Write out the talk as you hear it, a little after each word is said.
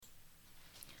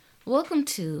Welcome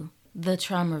to The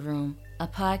Trauma Room, a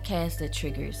podcast that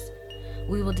triggers.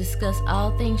 We will discuss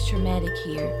all things traumatic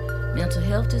here: mental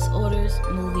health disorders,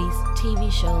 movies,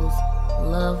 TV shows,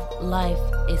 love, life,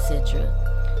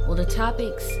 etc. Will the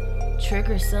topics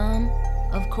trigger some?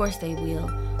 Of course they will,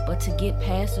 but to get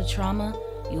past the trauma,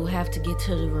 you will have to get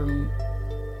to the room.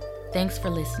 Thanks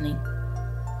for listening.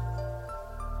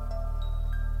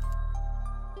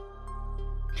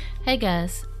 Hey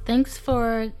guys, thanks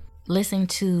for listening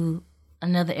to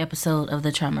another episode of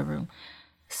The Trauma Room.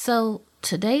 So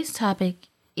today's topic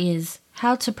is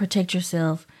how to protect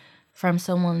yourself from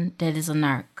someone that is a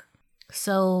narc.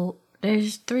 So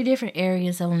there's 3 different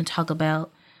areas I want to talk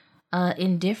about: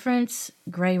 indifference,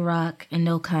 gray rock, and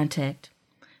no contact.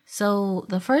 So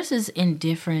the first is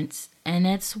indifference, and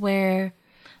that's where,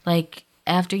 like,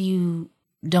 after you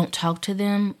don't talk to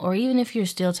them, or even if you're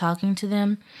still talking to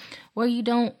them, where you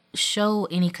don't show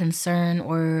any concern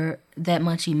or that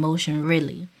much emotion,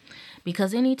 really.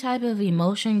 Because any type of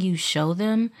emotion you show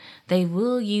them, they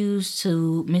will use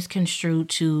to misconstrue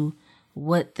to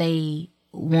what they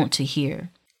want to hear.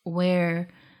 Where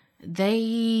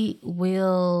they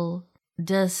will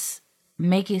just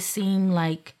make it seem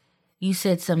like you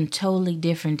said something totally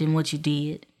different than what you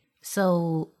did.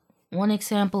 So one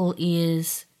example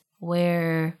is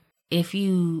where if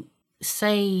you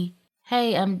say,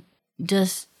 hey, I'm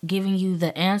just giving you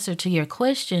the answer to your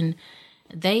question,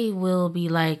 they will be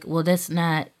like, well, that's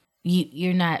not,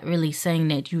 you're not really saying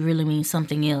that, you really mean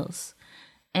something else.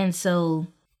 And so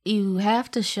you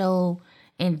have to show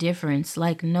indifference,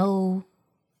 like no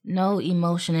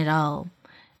emotion at all.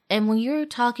 And when you're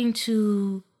talking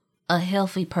to a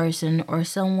healthy person or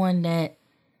someone that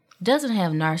doesn't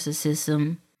have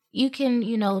narcissism, you can,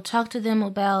 talk to them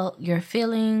about your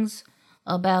feelings,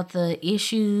 about the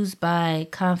issues by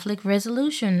conflict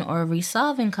resolution or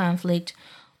resolving conflict,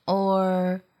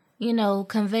 or,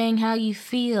 conveying how you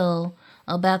feel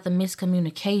about the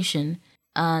miscommunication.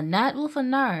 Not with a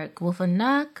narc. With a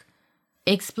narc,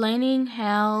 explaining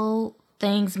how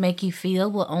things make you feel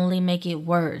will only make it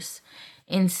worse.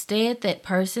 Instead, that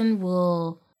person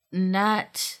will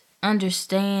not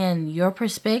understand your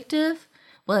perspective,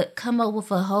 but come up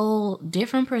with a whole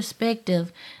different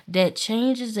perspective that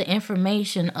changes the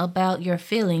information about your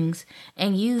feelings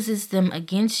and uses them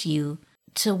against you,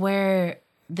 to where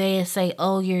they say,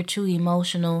 oh, you're too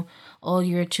emotional, oh,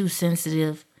 you're too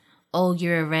sensitive, oh,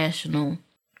 you're irrational.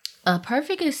 A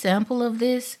perfect example of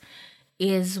this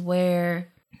is where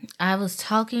I was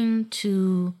talking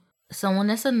to someone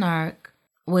that's a narc,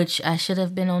 which I should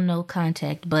have been on no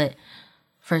contact, but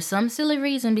for some silly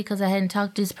reason, because I hadn't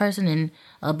talked to this person in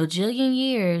a bajillion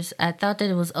years, I thought that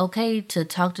it was okay to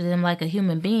talk to them like a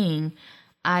human being.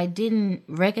 I didn't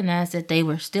recognize that they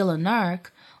were still a narc,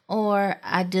 or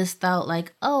I just thought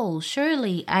like, oh,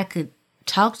 surely I could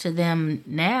talk to them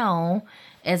now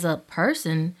as a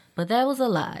person, but that was a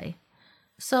lie.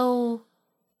 So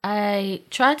I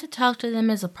tried to talk to them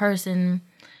as a person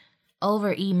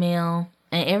over email,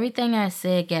 and everything I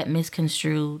said got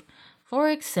misconstrued. For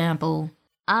example,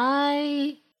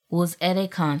 I was at a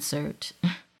concert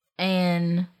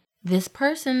and this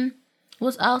person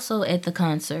was also at the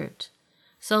concert.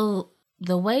 So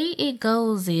the way it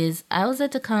goes is, I was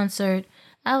at the concert,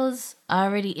 I was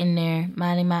already in there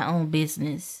minding my own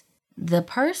business. The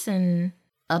person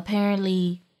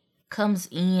apparently comes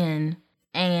in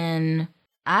and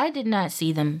I did not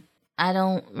see them. I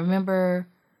don't remember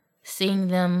seeing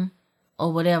them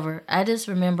or whatever. I just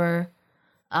remember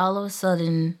all of a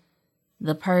sudden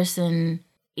the person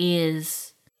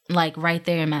is like right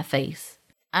there in my face.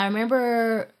 I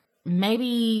remember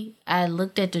maybe I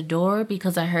looked at the door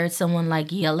because I heard someone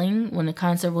like yelling when the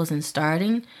concert wasn't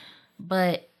starting.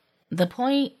 But the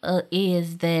point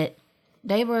is that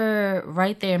they were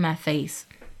right there in my face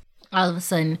all of a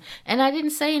sudden. And I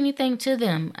didn't say anything to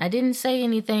them. I didn't say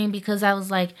anything because I was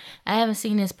like, I haven't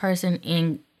seen this person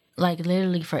in like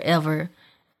literally forever.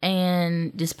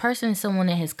 And this person is someone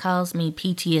that has caused me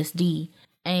PTSD.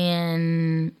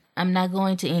 And I'm not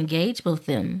going to engage with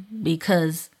them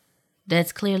because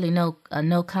that's clearly no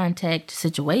contact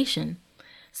situation.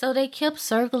 So they kept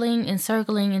circling and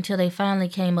circling until they finally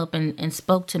came up and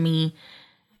spoke to me.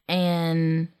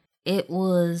 And it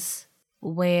was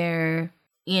where,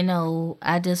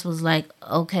 I just was like,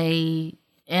 okay,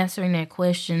 answering their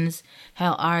questions.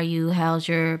 How are you? How's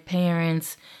your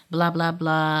parents? Blah, blah,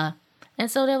 blah. And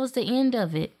so that was the end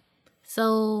of it.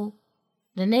 So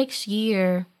the next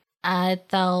year, I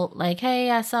thought like, hey,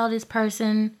 I saw this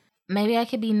person. Maybe I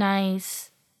could be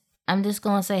nice. I'm just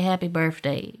going to say happy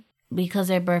birthday because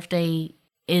their birthday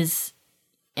is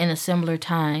in a similar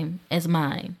time as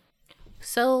mine.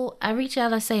 So I reach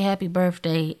out, I say happy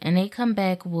birthday, and they come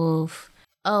back with,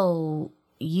 oh,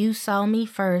 you saw me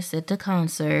first at the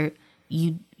concert.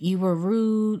 You were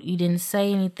rude. You didn't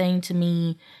say anything to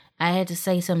me. I had to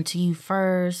say something to you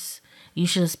first. You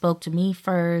should have spoke to me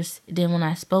first. Then when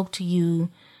I spoke to you,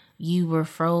 you were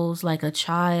froze like a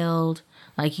child,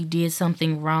 like you did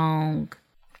something wrong.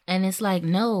 And it's like,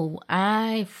 no,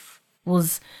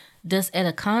 was just at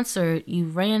a concert. You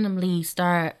randomly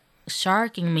start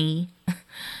sharking me.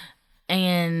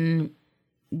 And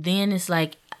then it's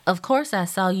like, of course I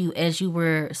saw you as you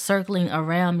were circling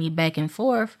around me back and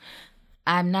forth.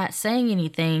 I'm not saying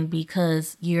anything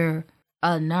because you're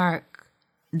a narc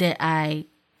that I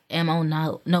am on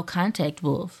no contact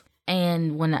with.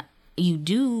 And when you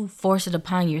do force it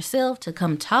upon yourself to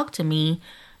come talk to me,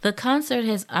 the concert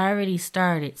has already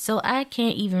started. So I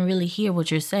can't even really hear what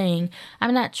you're saying.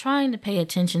 I'm not trying to pay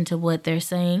attention to what they're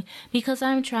saying because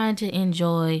I'm trying to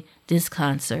enjoy this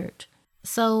concert.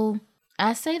 So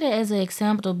I say that as an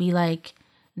example to be like,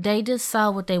 they just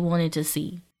saw what they wanted to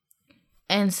see.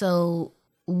 And so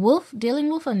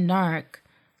dealing with a narc,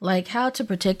 like how to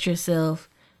protect yourself,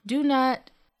 do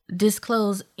not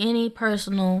disclose any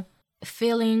personal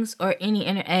feelings or any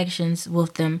interactions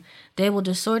with them. They will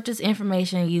distort this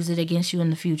information and use it against you in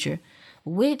the future,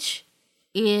 which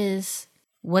is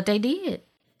what they did.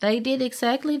 They did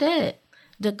exactly that.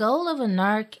 The goal of a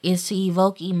narc is to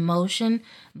evoke emotion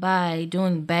by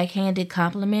doing backhanded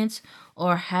compliments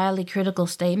or highly critical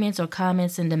statements or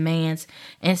comments and demands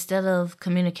instead of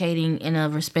communicating in a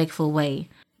respectful way.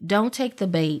 Don't take the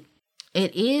bait.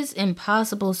 It is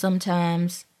impossible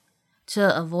sometimes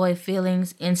to avoid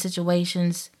feelings in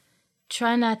situations.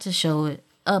 Try not to show it.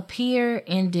 Appear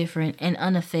indifferent and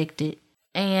unaffected.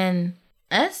 And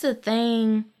that's the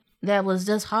thing that was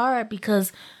just hard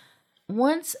because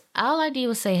once all I did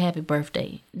was say happy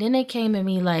birthday. Then they came at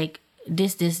me like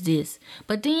this.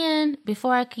 But then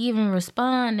before I could even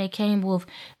respond, they came with,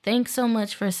 thanks so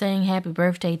much for saying happy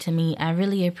birthday to me. I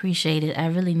really appreciate it. I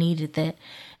really needed that.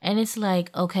 And it's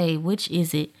like, okay, which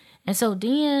is it? And so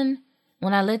then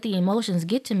when I let the emotions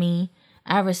get to me,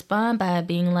 I respond by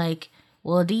being like,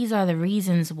 well, these are the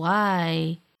reasons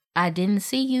why I didn't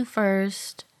see you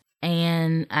first.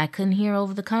 And I couldn't hear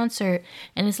over the concert.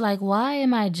 And it's like, why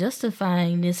am I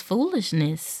justifying this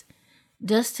foolishness?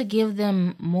 Just to give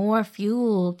them more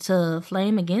fuel to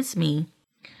flame against me.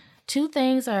 Two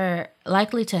things are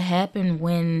likely to happen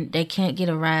when they can't get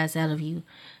a rise out of you.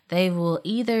 They will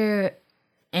either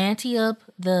ante up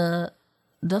the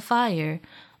fire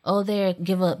or they'll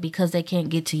give up because they can't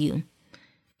get to you.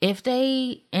 If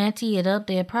they ante it up,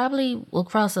 they probably will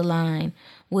cross a line,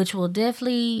 which will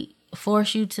definitely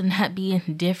force you to not be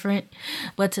indifferent,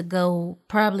 but to go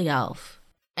probably off.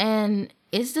 And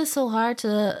it's just so hard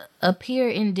to appear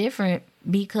indifferent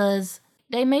because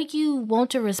they make you want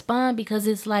to respond because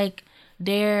it's like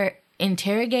they're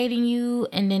interrogating you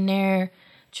and then they're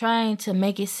trying to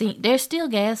make it seem they're still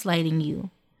gaslighting you.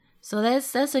 So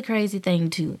that's a crazy thing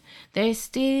too. They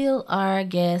still are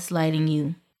gaslighting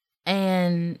you.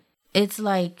 And it's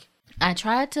like I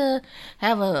tried to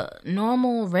have a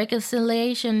normal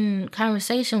reconciliation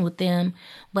conversation with them,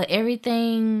 but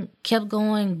everything kept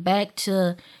going back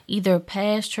to either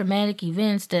past traumatic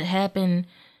events that happened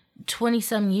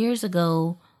 20-some years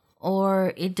ago,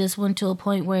 or it just went to a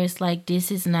point where it's like,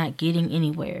 this is not getting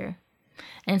anywhere.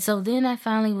 And so then I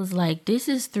finally was like, this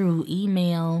is through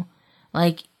email.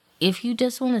 Like, if you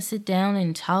just want to sit down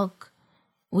and talk,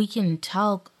 we can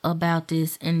talk about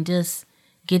this and just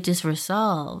get this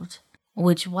resolved.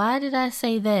 Which, why did I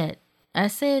say that? I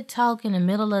said talk in the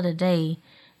middle of the day.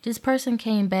 This person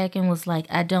came back and was like,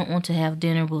 I don't want to have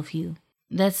dinner with you.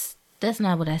 That's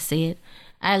not what I said.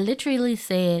 I literally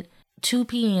said 2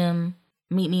 p.m.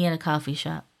 meet me at a coffee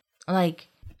shop. Like,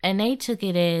 and they took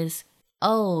it as,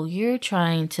 oh, you're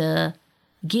trying to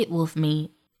get with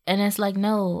me. And it's like,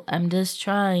 no, I'm just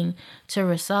trying to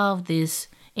resolve this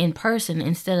in person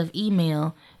instead of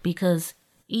email because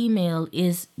email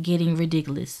is getting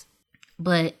ridiculous.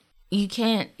 But you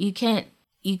can't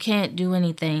do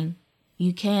anything.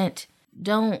 You can't,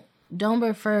 don't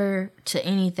refer to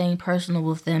anything personal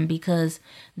with them because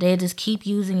they just keep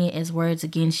using it as words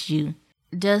against you.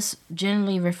 Just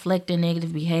generally reflect their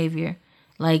negative behavior.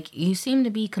 Like, you seem to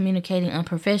be communicating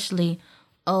unprofessionally,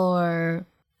 or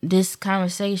this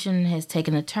conversation has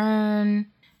taken a turn.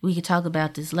 We could talk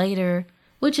about this later,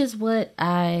 which is what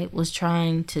I was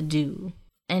trying to do.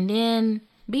 And then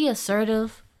be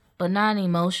assertive, but not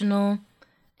emotional,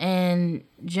 and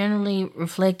generally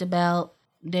reflect about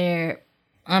their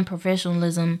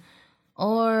unprofessionalism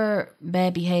or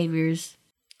bad behaviors.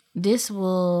 This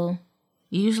will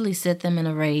usually set them in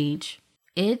a rage.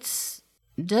 it's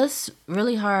just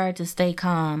really hard to stay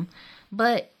calm.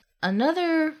 But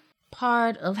another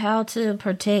part of how to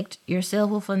protect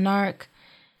yourself with a narc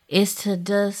is to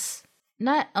just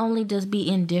not only just be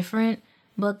indifferent,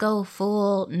 but go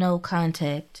full no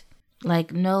contact.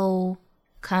 Like no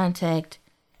contact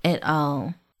at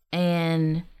all.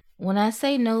 And when I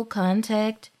say no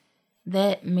contact,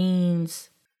 that means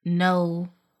no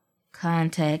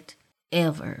contact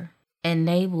ever. And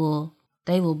they will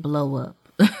blow up.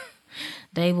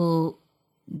 They will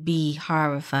be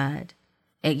horrified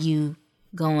at you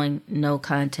going no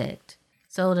contact.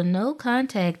 So the no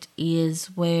contact is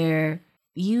where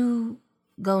you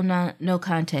go no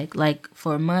contact, like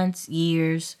for months,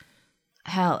 years,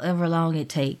 however long it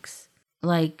takes.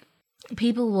 Like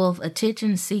people with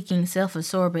attention-seeking,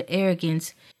 self-absorbed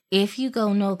arrogance, if you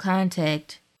go no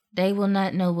contact, they will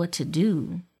not know what to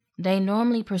do. They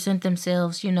normally present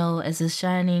themselves, as a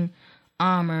shining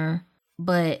armor,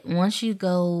 but once you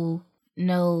go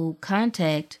no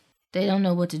contact, they don't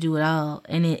know what to do at all.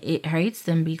 And it hurts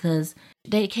them because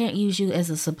they can't use you as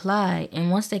a supply.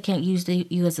 And once they can't use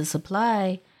you as a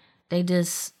supply, they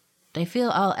feel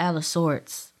all out of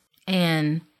sorts.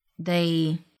 And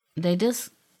they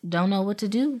just don't know what to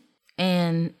do.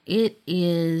 And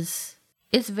it's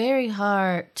very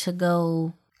hard to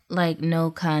go like no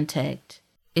contact,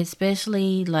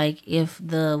 especially like if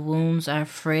the wounds are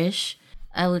fresh.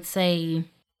 I would say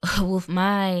with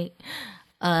my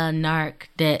narc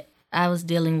that I was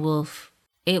dealing with,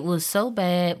 it was so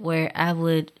bad where I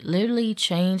would literally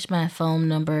change my phone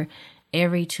number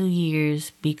every 2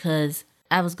 years because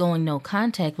I was going no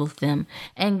contact with them.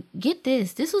 And get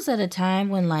this was at a time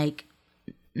when like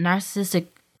narcissistic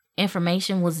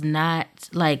information was not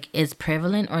like as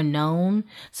prevalent or known.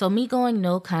 So me going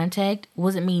no contact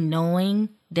wasn't me knowing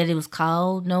that it was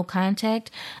called no contact.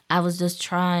 I was just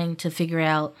trying to figure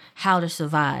out how to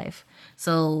survive.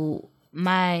 So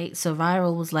my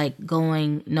survival was like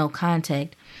going no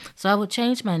contact. So I would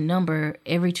change my number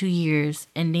every 2 years.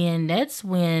 And then that's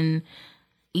when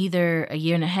either a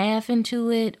year and a half into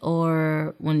it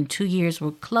or when 2 years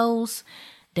were close,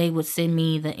 they would send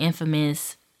me the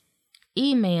infamous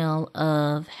email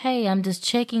of, hey, I'm just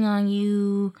checking on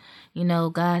you.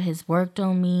 God has worked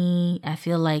on me. I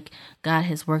feel like God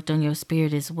has worked on your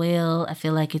spirit as well. I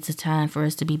feel like it's a time for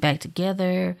us to be back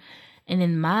together. And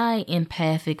then my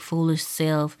empathic, foolish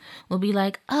self will be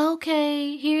like,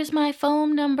 okay, here's my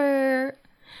phone number.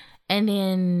 And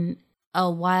then a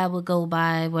while would go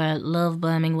by where love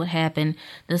bombing would happen.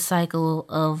 The cycle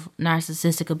of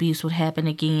narcissistic abuse would happen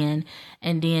again.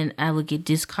 And then I would get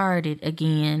discarded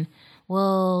again.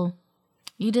 Well,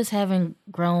 you just haven't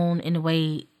grown in the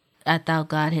way I thought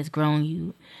God has grown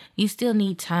you. You still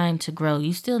need time to grow.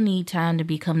 You still need time to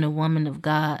become the woman of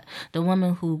God, the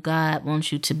woman who God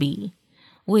wants you to be.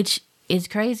 Which is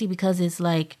crazy because it's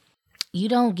like, you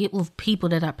don't get with people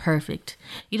that are perfect.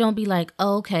 You don't be like,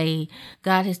 oh, okay,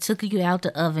 God has took you out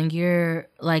the oven. You're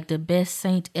like the best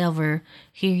saint ever.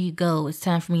 Here you go. It's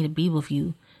time for me to be with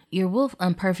you. You're with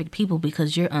imperfect people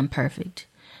because you're imperfect.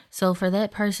 So for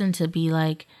that person to be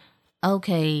like,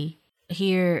 okay,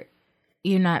 here,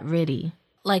 you're not ready.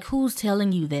 Like, who's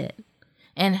telling you that?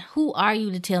 And who are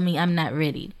you to tell me I'm not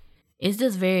ready? It's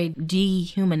just very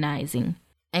dehumanizing.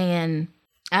 And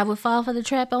I would fall for the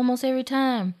trap almost every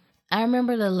time. I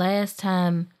remember the last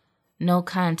time no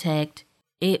contact,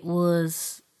 it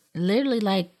was literally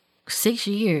like 6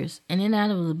 years. And then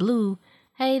out of the blue,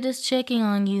 hey, just checking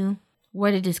on you.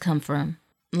 Where did this come from?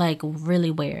 Like,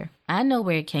 really where? I know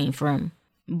where it came from.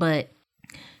 But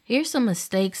here's some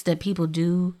mistakes that people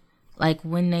do, like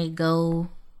when they go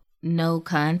no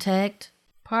contact.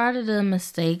 Part of the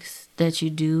mistakes that you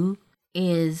do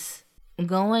is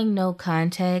going no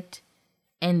contact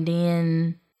and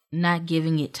then not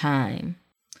giving it time.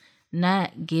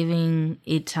 Not giving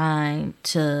it time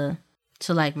to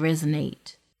like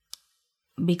resonate.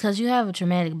 Because you have a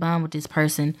traumatic bond with this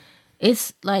person.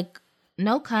 It's like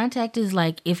no contact is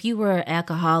like if you were an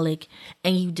alcoholic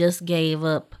and you just gave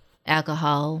up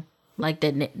alcohol like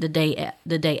the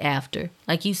day after.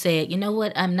 Like you said, you know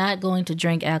what? I'm not going to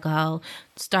drink alcohol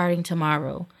starting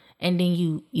tomorrow. And then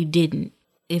you didn't.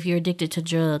 If you're addicted to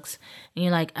drugs and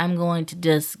you're like, I'm going to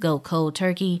just go cold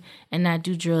turkey and not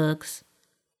do drugs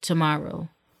tomorrow.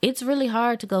 It's really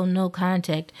hard to go no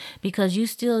contact because you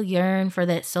still yearn for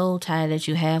that soul tie that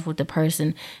you have with the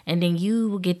person. And then you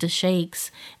will get the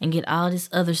shakes and get all this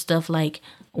other stuff like,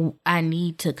 I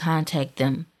need to contact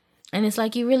them. And it's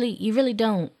like, you really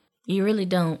don't. You really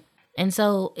don't. And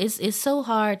so it's so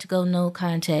hard to go no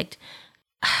contact.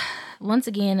 Once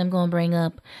again, I'm going to bring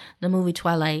up the movie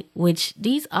Twilight, which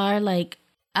these are like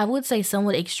I would say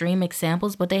somewhat extreme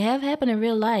examples, but they have happened in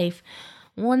real life.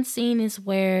 One scene is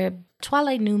where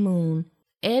Twilight New Moon,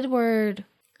 Edward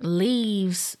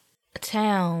leaves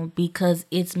town because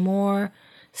it's more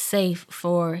safe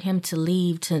for him to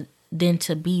leave than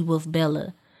to be with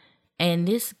Bella. And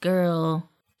this girl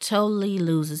totally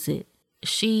loses it.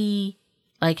 She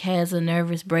has a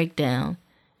nervous breakdown.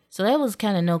 So that was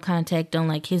kind of no contact on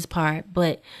his part.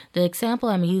 But the example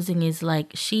I'm using is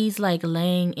she's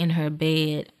laying in her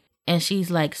bed and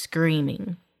she's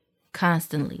screaming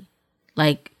constantly.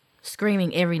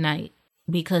 Screaming every night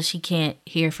because she can't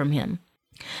hear from him.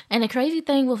 And the crazy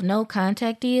thing with no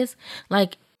contact is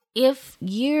if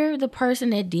you're the person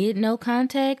that did no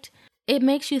contact, it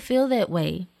makes you feel that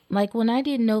way. When I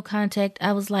did no contact,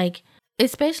 I was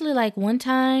especially one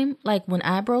time, when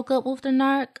I broke up with the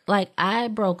narc, I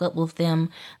broke up with them.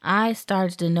 I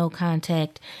started the no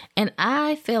contact and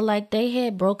I felt like they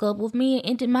had broke up with me and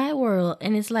entered my world.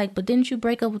 And it's but didn't you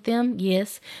break up with them?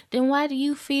 Yes. Then why do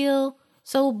you feel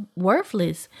so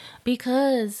worthless?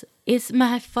 Because it's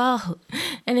my fault.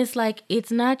 And it's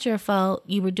it's not your fault.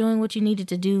 You were doing what you needed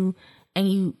to do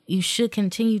and you should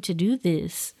continue to do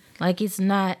this. It's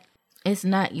not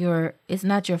your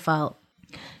fault.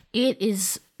 It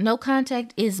is no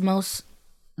contact is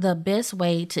the best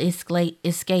way to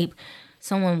escape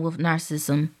someone with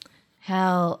narcissism.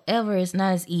 However, it's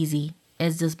not as easy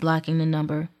as just blocking the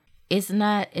number. It's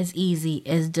not as easy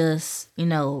as just,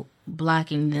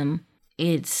 blocking them.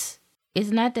 It's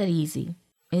not that easy.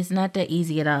 It's not that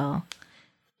easy at all.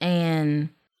 And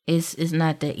it's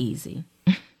not that easy.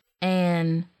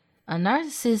 And a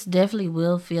narcissist definitely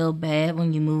will feel bad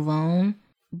when you move on.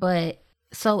 But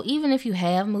so even if you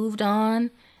have moved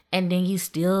on and then you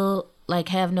still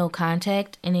have no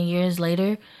contact and then years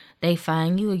later they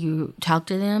find you or you talk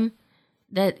to them,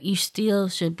 that you still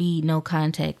should be no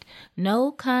contact.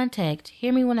 No contact,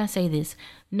 hear me when I say this,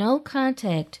 no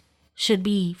contact should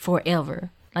be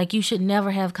forever. You should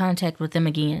never have contact with them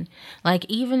again.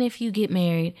 Even if you get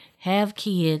married, have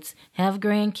kids, have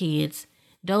grandkids,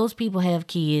 those people have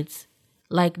kids,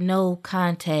 no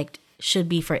contact should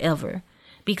be forever.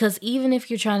 Because even if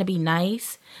you're trying to be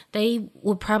nice, they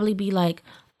would probably be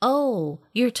oh,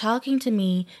 you're talking to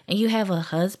me and you have a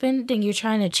husband, then you're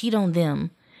trying to cheat on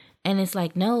them. And it's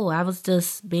no, I was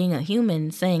just being a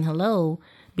human saying hello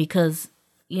because,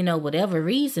 whatever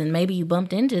reason, maybe you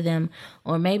bumped into them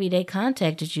or maybe they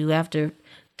contacted you after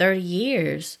 30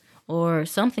 years or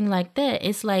something like that.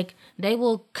 It's they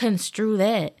will construe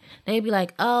that. They'd be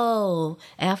oh,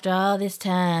 after all this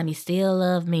time, you still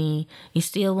love me. You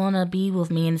still want to be with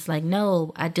me. And it's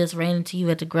no, I just ran into you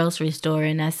at the grocery store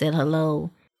and I said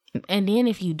hello. And then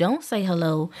if you don't say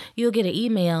hello, you'll get an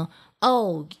email.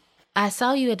 Oh, I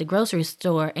saw you at the grocery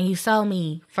store and you saw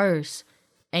me first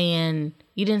and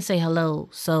you didn't say hello.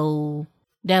 So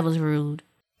that was rude.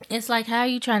 It's how are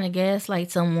you trying to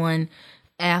gaslight someone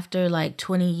after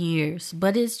 20 years?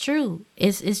 But it's true.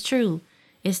 It's true.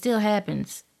 It still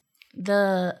happens.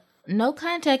 The no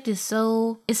contact is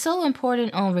so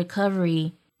important on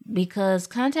recovery because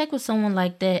contact with someone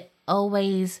like that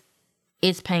always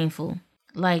it's painful.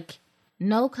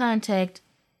 No contact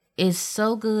is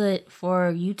so good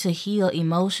for you to heal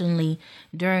emotionally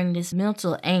during this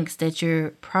mental angst that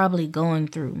you're probably going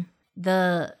through.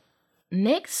 The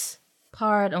next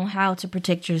part on how to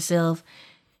protect yourself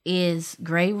is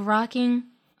grave rocking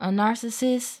a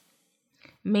narcissist,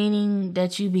 meaning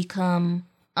that you become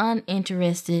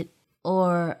uninterested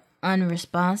or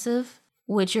unresponsive,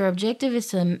 which your objective is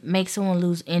to make someone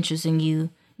lose interest in you.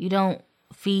 You don't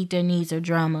feed their needs or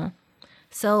drama.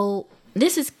 So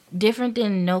this is different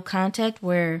than no contact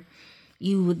where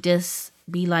you would just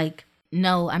be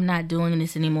no, I'm not doing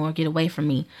this anymore. Get away from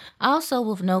me. Also,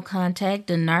 with no contact,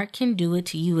 the narc can do it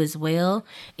to you as well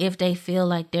if they feel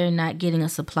like they're not getting a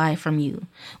supply from you.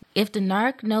 If the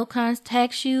narc no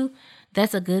contacts you,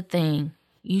 that's a good thing.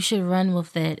 You should run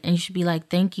with that and you should be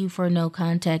thank you for no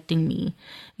contacting me.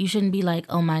 You shouldn't be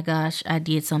oh my gosh, I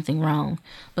did something wrong.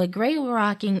 But grave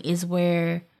rocking is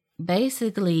where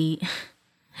basically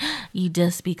you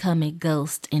just become a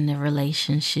ghost in the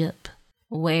relationship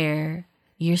where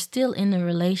you're still in the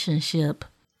relationship,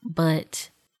 but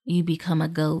you become a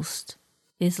ghost.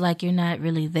 It's you're not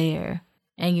really there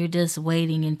and you're just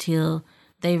waiting until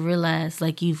they realize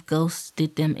you've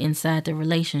ghosted them inside the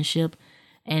relationship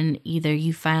and either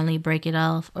you finally break it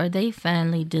off or they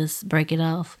finally just break it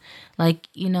off.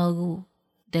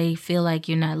 They feel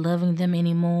you're not loving them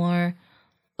anymore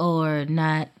or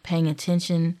not paying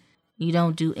attention. You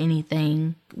don't do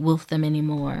anything with them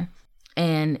anymore.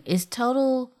 And it's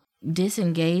total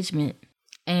disengagement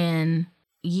and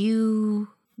you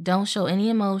don't show any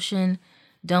emotion.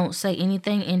 Don't say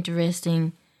anything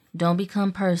interesting. Don't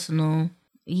become personal.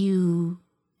 You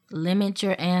limit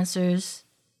your answers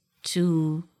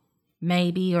to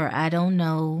maybe or I don't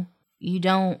know. You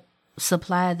don't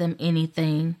supply them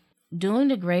anything. Doing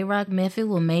the gray rock method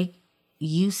will make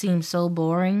you seem so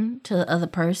boring to the other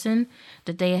person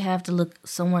that they have to look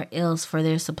somewhere else for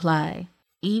their supply.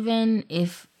 Even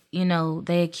if,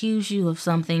 they accuse you of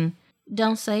something,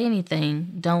 don't say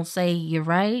anything. Don't say you're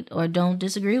right or don't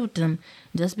disagree with them.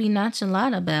 Just be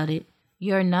nonchalant about it.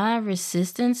 Your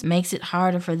non-resistance makes it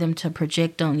harder for them to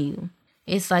project on you.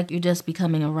 It's like you're just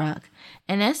becoming a rock.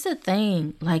 And that's the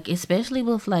thing, like, especially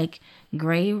with like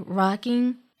gray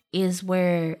rocking, is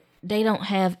where they don't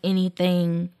have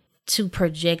anything to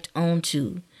project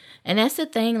onto. And that's the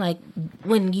thing, like,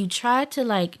 when you try to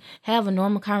like have a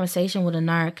normal conversation with a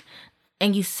narc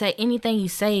and you say anything you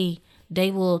say,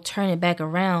 they will turn it back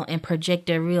around and project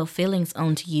their real feelings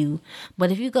onto you.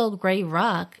 But if you go gray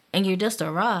rock and you're just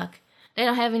a rock, they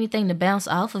don't have anything to bounce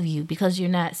off of you because you're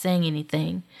not saying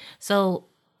anything. So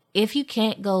if you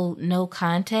can't go no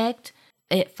contact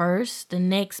at first, the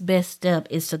next best step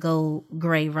is to go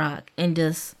gray rock and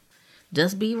just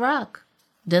be rock.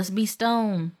 Just be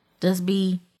stone. Just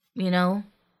be,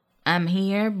 I'm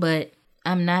here, but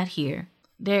I'm not here.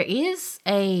 There is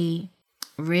a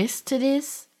risk to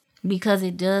this because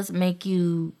it does make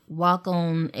you walk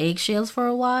on eggshells for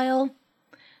a while,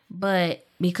 but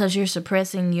because you're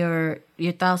suppressing your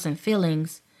thoughts and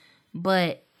feelings,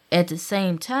 but at the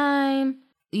same time,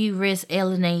 you risk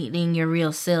alienating your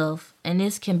real self. And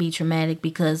this can be traumatic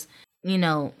because,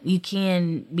 you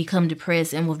can become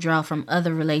depressed and withdraw from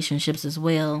other relationships as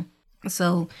well.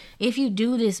 So if you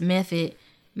do this method,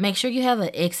 make sure you have an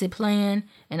exit plan,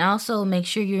 and also make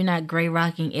sure you're not gray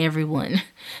rocking everyone.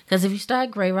 Because if you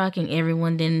start gray rocking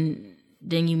everyone,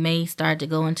 then you may start to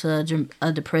go into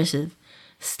a depressive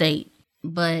state.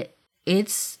 But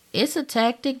it's a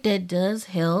tactic that does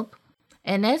help,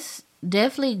 and that's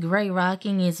definitely gray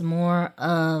rocking is more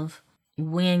of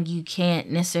when you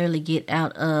can't necessarily get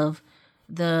out of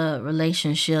the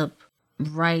relationship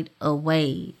right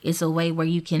away. It's a way where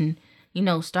you can,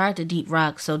 start the deep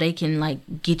rock so they can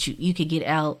like get you could get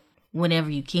out whenever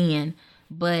you can.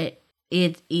 But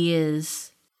it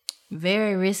is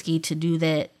very risky to do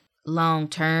that long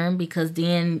term, because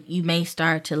then you may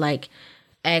start to like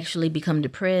actually become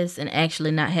depressed and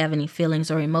actually not have any feelings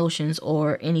or emotions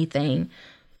or anything.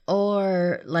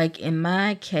 Or like in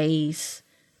my case,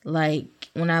 like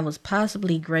when I was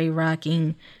possibly gray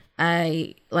rocking,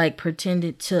 I like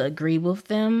pretended to agree with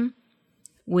them,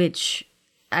 which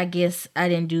I guess I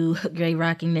didn't do gray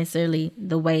rocking necessarily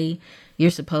the way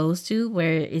you're supposed to,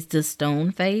 where it's the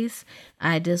stone face.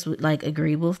 I just would like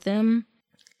agree with them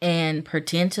and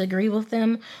pretend to agree with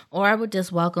them, or I would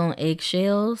just walk on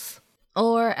eggshells.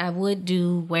 Or I would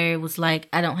do where it was like,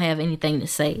 I don't have anything to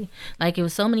say. Like, it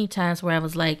was so many times where I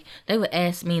was like, they would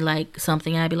ask me like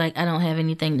something. I'd be like, I don't have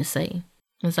anything to say.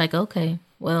 It's like, okay,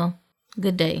 well,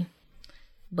 good day.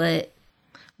 But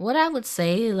what I would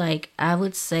say, I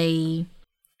would say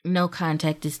no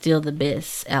contact is still the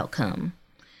best outcome.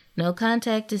 No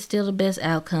contact is still the best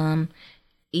outcome,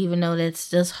 even though that's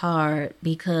just hard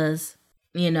because,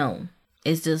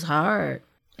 it's just hard.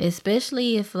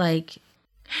 Especially if like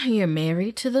you're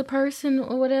married to the person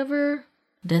or whatever,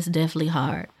 that's definitely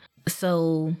hard.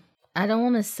 So I don't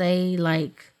want to say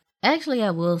actually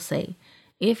I will say,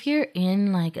 if you're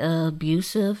in like a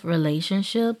abusive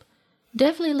relationship,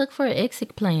 definitely look for an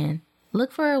exit plan.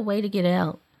 Look for a way to get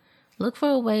out. Look for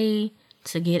a way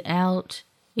to get out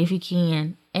if you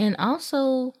can. And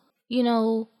also,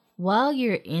 while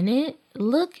you're in it,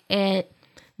 look at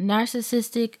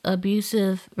narcissistic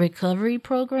abusive recovery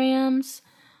programs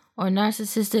or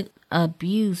narcissistic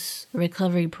abuse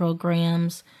recovery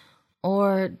programs,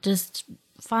 or just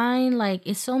find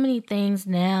it's so many things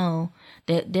now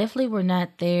that definitely were not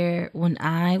there when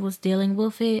I was dealing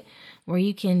with it, where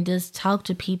you can just talk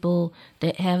to people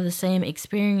that have the same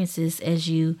experiences as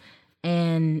you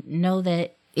and know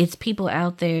that it's people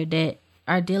out there that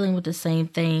are dealing with the same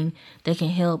thing that can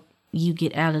help you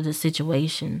get out of the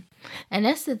situation. And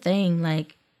that's the thing,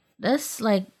 that's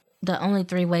the only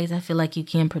 3 ways I feel like you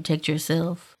can protect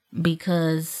yourself,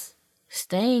 because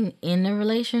staying in a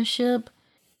relationship,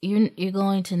 you're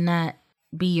going to not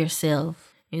be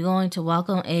yourself. You're going to walk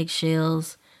on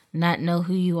eggshells, not know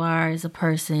who you are as a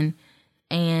person,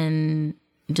 and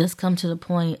just come to the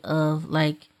point of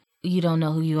you don't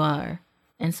know who you are.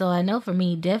 And so I know for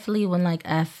me, definitely when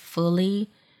I fully,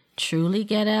 truly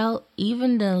get out,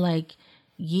 even the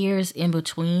years in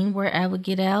between where I would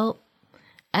get out,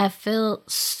 I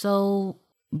felt so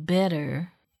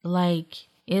better.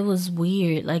 It was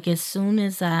weird. Like, as soon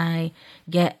as I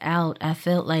got out, I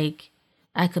felt like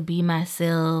I could be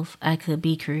myself. I could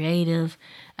be creative.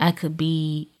 I could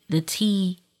be the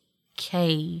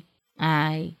TK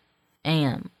I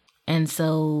am. And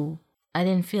so I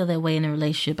didn't feel that way in a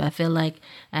relationship. I felt like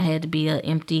I had to be an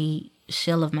empty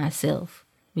shell of myself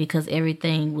because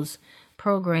everything was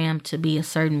programmed to be a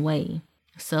certain way.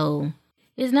 So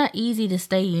it's not easy to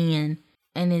stay in,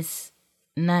 and it's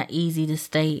not easy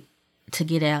to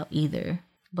get out either.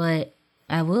 But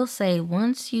I will say,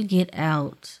 once you get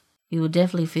out, you will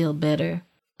definitely feel better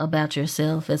about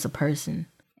yourself as a person,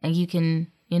 and you can,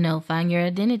 find your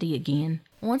identity again.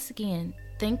 Once again,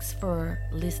 thanks for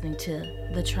listening to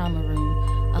The Trauma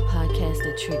Room, a podcast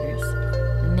that triggers.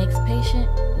 The next patient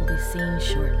will be seen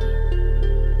shortly.